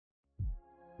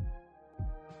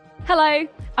Hello,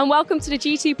 and welcome to the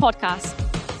G2 podcast.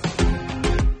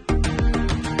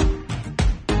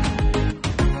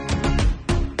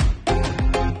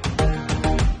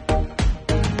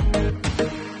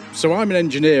 So I'm an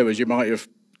engineer, as you might have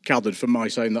gathered from my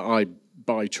saying that I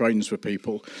buy trains for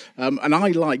people, and I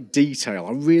like detail.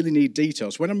 I really need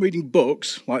details. When I'm reading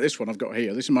books, like this one I've got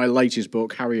here, this is my latest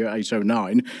book, Harrier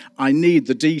 809, I need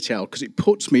the detail because it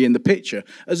puts me in the picture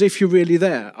as if you're really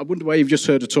there. I wonder where you've just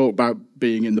heard a talk about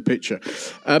being in the picture.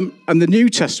 And the New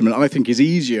Testament, I think, is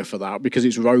easier for that because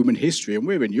it's Roman history, and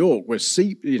we're in York, we're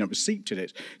seeped in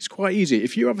it. It's quite easy.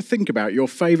 If you ever think about your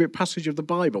favourite passage of the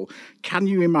Bible, can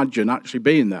you imagine actually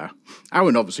being there?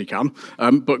 Aaron obviously can,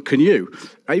 but can you?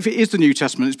 If it is the New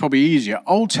Testament, it's probably easier.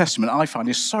 Old Testament, I find,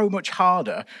 is so much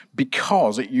harder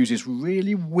because it uses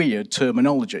really weird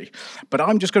terminology. But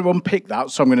I'm just going to unpick that,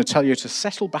 so I'm going to tell you to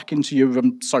settle back into your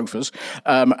sofas,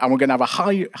 and we're going to have a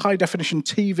high-definition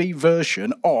TV version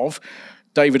of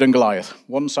David and Goliath,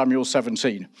 1 Samuel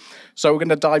 17. So we're going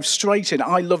to dive straight in.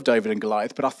 I love David and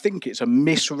Goliath, but I think it's a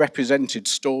misrepresented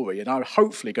story, and I'm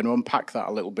hopefully going to unpack that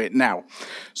a little bit now.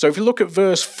 So if you look at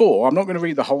verse 4, I'm not going to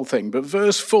read the whole thing, but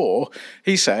verse 4,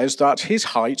 he says that his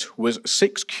height was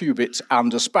 6 cubits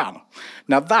and a span.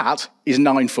 Now that is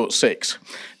 9'6".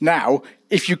 Now,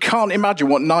 if you can't imagine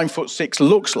what 9'6"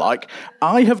 looks like,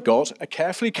 I have got a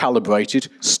carefully calibrated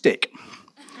stick.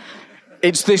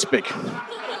 It's this big.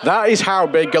 That is how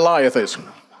big Goliath is.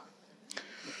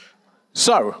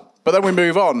 So, but then we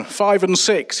move on. 5 and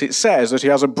 6, it says that he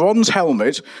has a bronze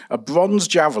helmet, a bronze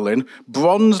javelin,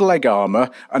 bronze leg armor,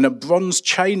 and a bronze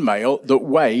chainmail that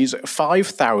weighs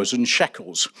 5,000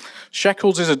 shekels.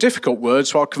 Shekels is a difficult word,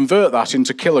 so I'll convert that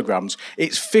into kilograms.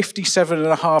 It's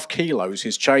 57.5 kilos,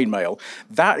 his chainmail.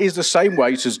 That is the same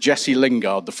weight as Jesse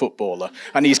Lingard, the footballer,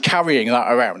 and he's carrying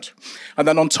that around. And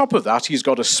then on top of that, he's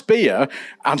got a spear,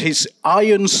 and his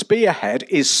iron spearhead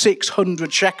is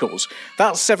 600 shekels.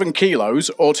 That's 7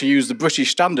 kilos, or to use the British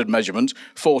standard measurement,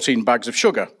 14 bags of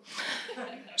sugar.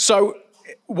 So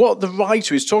what the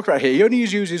writer is talking about here, he only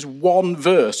uses one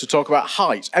verse to talk about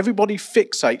height. Everybody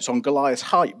fixates on Goliath's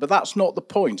height, but that's not the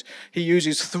point. He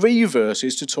uses 3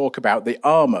 verses to talk about the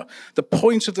armor. The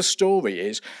point of the story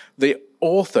is the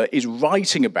author is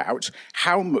writing about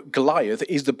how Goliath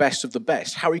is the best of the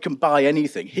best, how he can buy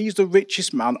anything. He's the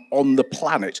richest man on the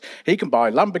planet. He can buy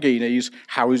Lamborghinis,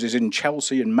 houses in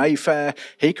Chelsea and Mayfair.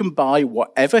 He can buy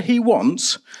whatever he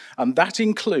wants, and that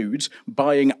includes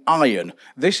buying iron.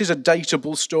 This is a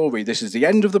dateable story. This is the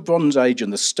end of the Bronze Age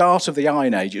and the start of the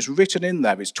Iron Age. It's written in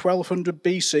there. It's 1200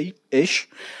 BC-ish,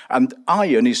 and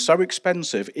iron is so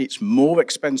expensive, it's more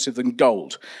expensive than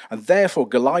gold. And therefore,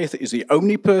 Goliath is the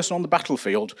only person on the battlefield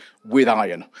with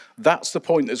iron. That's the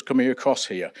point that's coming across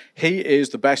here. He is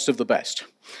the best of the best.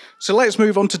 So let's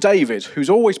move on to David, who's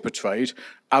always portrayed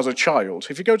as a child.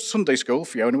 If you go to Sunday school,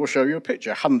 Fiona will show you a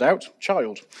picture, handout,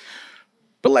 child.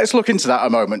 But let's look into that a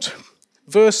moment.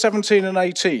 Verse 17 and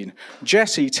 18,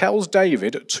 Jesse tells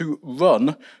David to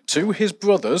run to his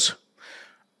brothers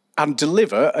and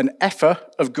deliver an ephah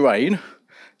of grain,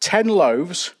 10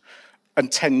 loaves,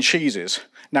 and 10 cheeses.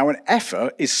 Now, an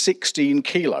ephah is 16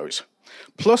 kilos,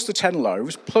 plus the 10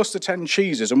 loaves, plus the 10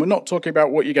 cheeses, and we're not talking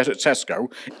about what you get at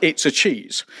Tesco, it's a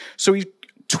cheese. So he's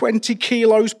 20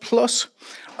 kilos plus,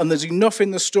 and there's enough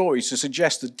in the story to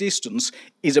suggest the distance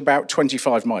is about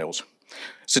 25 miles.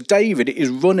 So David is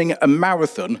running a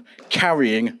marathon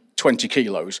carrying 20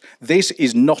 kilos. This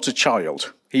is not a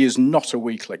child. He is not a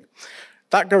weakling.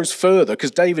 That goes further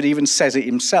because David even says it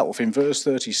himself in verse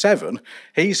 37.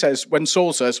 He says, when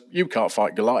Saul says, you can't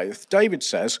fight Goliath, David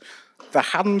says, the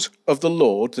hand of the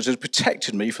Lord that has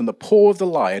protected me from the paw of the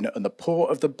lion and the paw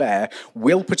of the bear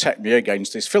will protect me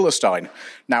against this Philistine.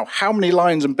 Now, how many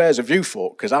lions and bears have you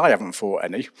fought? Because I haven't fought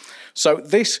any. So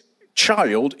this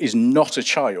child is not a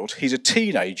child. He's a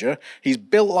teenager. He's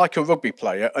built like a rugby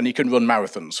player and he can run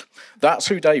marathons. That's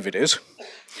who David is.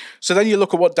 So then you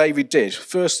look at what David did.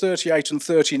 Verse 38 and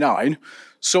 39,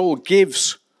 Saul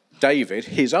gives David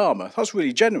his armor. That's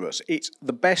really generous. It's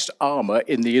the best armor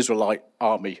in the Israelite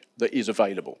army that is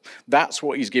available. That's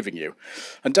what he's giving you.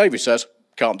 And David says,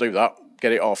 can't do that.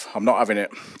 Get it off. I'm not having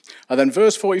it. And then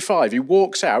verse 45, he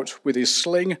walks out with his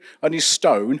sling and his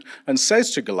stone and says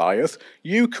to Goliath,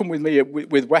 you come with me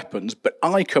with weapons, but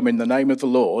I come in the name of the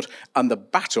Lord, and the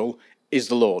battle is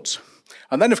the Lord's.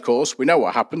 And then, of course, we know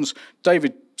what happens.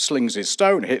 David slings his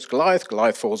stone, hits Goliath.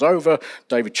 Goliath falls over.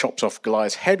 David chops off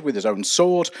Goliath's head with his own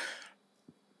sword.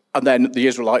 And then the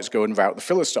Israelites go and rout the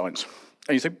Philistines.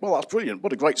 And you think, well, that's brilliant.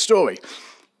 What a great story.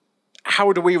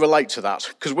 How do we relate to that?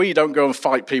 Because we don't go and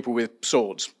fight people with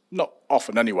swords. Not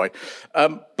often anyway.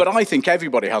 But I think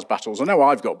everybody has battles. I know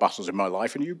I've got battles in my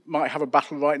life, and you might have a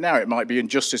battle right now. It might be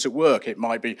injustice at work. It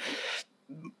might be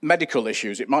medical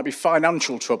issues. It might be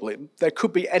financial trouble. There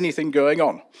could be anything going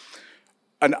on.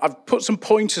 And I've put some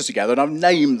pointers together, and I've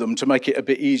named them to make it a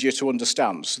bit easier to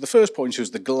understand. So the first pointer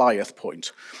is the Goliath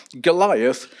point.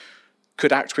 Goliath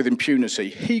could act with impunity.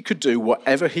 He could do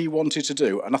whatever he wanted to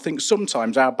do. And I think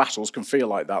sometimes our battles can feel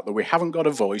like that we haven't got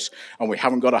a voice and we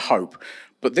haven't got a hope.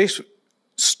 But this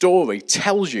story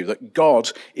tells you that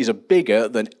God is bigger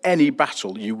than any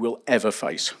battle you will ever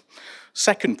face.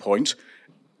 Second point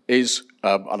is,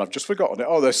 and I've just forgotten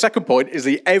it. The second point is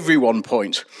the everyone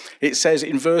point. It says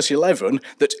in verse 11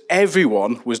 that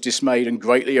everyone was dismayed and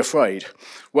greatly afraid.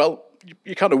 Well,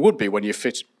 you kind of would be when you're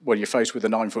faced with a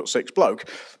 9'6" bloke.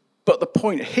 But the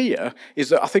point here is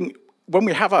that I think when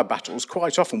we have our battles,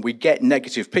 quite often we get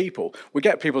negative people. We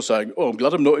get people saying, "Oh, I'm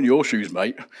glad I'm not in your shoes,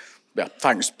 mate." Yeah,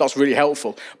 thanks, that's really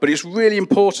helpful. But it's really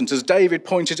important, as David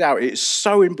pointed out, it's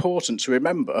so important to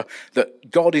remember that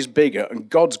God is bigger and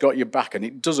God's got your back, and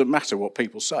it doesn't matter what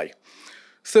people say.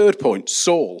 Third point,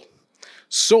 Saul.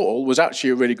 Saul was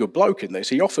actually a really good bloke in this.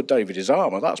 He offered David his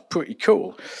armour. That's pretty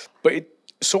cool. But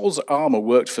Saul's armour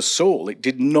worked for Saul. It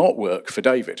did not work for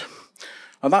David.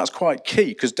 And that's quite key,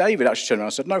 because David actually turned around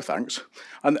and said, "No, thanks."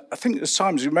 And I think there's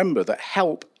times, remember, that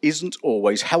help isn't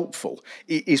always helpful.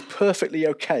 It is perfectly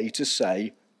okay to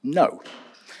say no.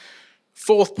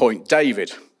 Fourth point,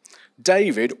 David.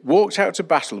 David walked out to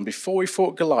battle, and before he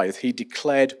fought Goliath, he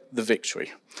declared the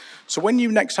victory. So when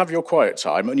you next have your quiet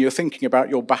time and you're thinking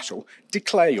about your battle,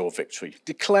 declare your victory.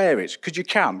 Declare it, because you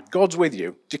can. God's with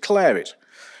you. Declare it.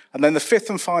 And then the fifth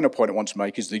and final point I want to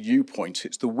make is the you point.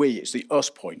 It's the we, it's the us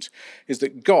point, is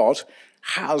that God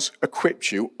has equipped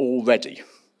you already.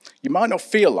 You might not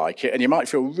feel like it, and you might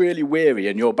feel really weary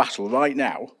in your battle right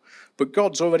now, but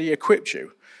God's already equipped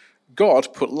you.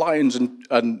 God put lions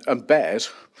and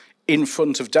bears in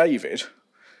front of David.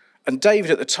 And David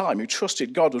at the time, who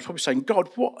trusted God, was probably saying, "God,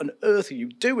 what on earth are you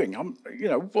doing?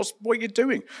 What are you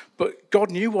doing?" But God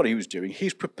knew what he was doing.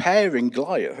 He's preparing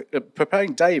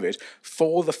David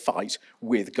for the fight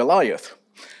with Goliath.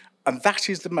 And that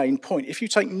is the main point. If you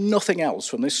take nothing else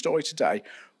from this story today,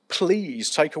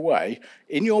 please take away,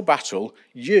 in your battle,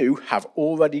 you have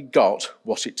already got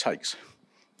what it takes.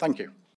 Thank you.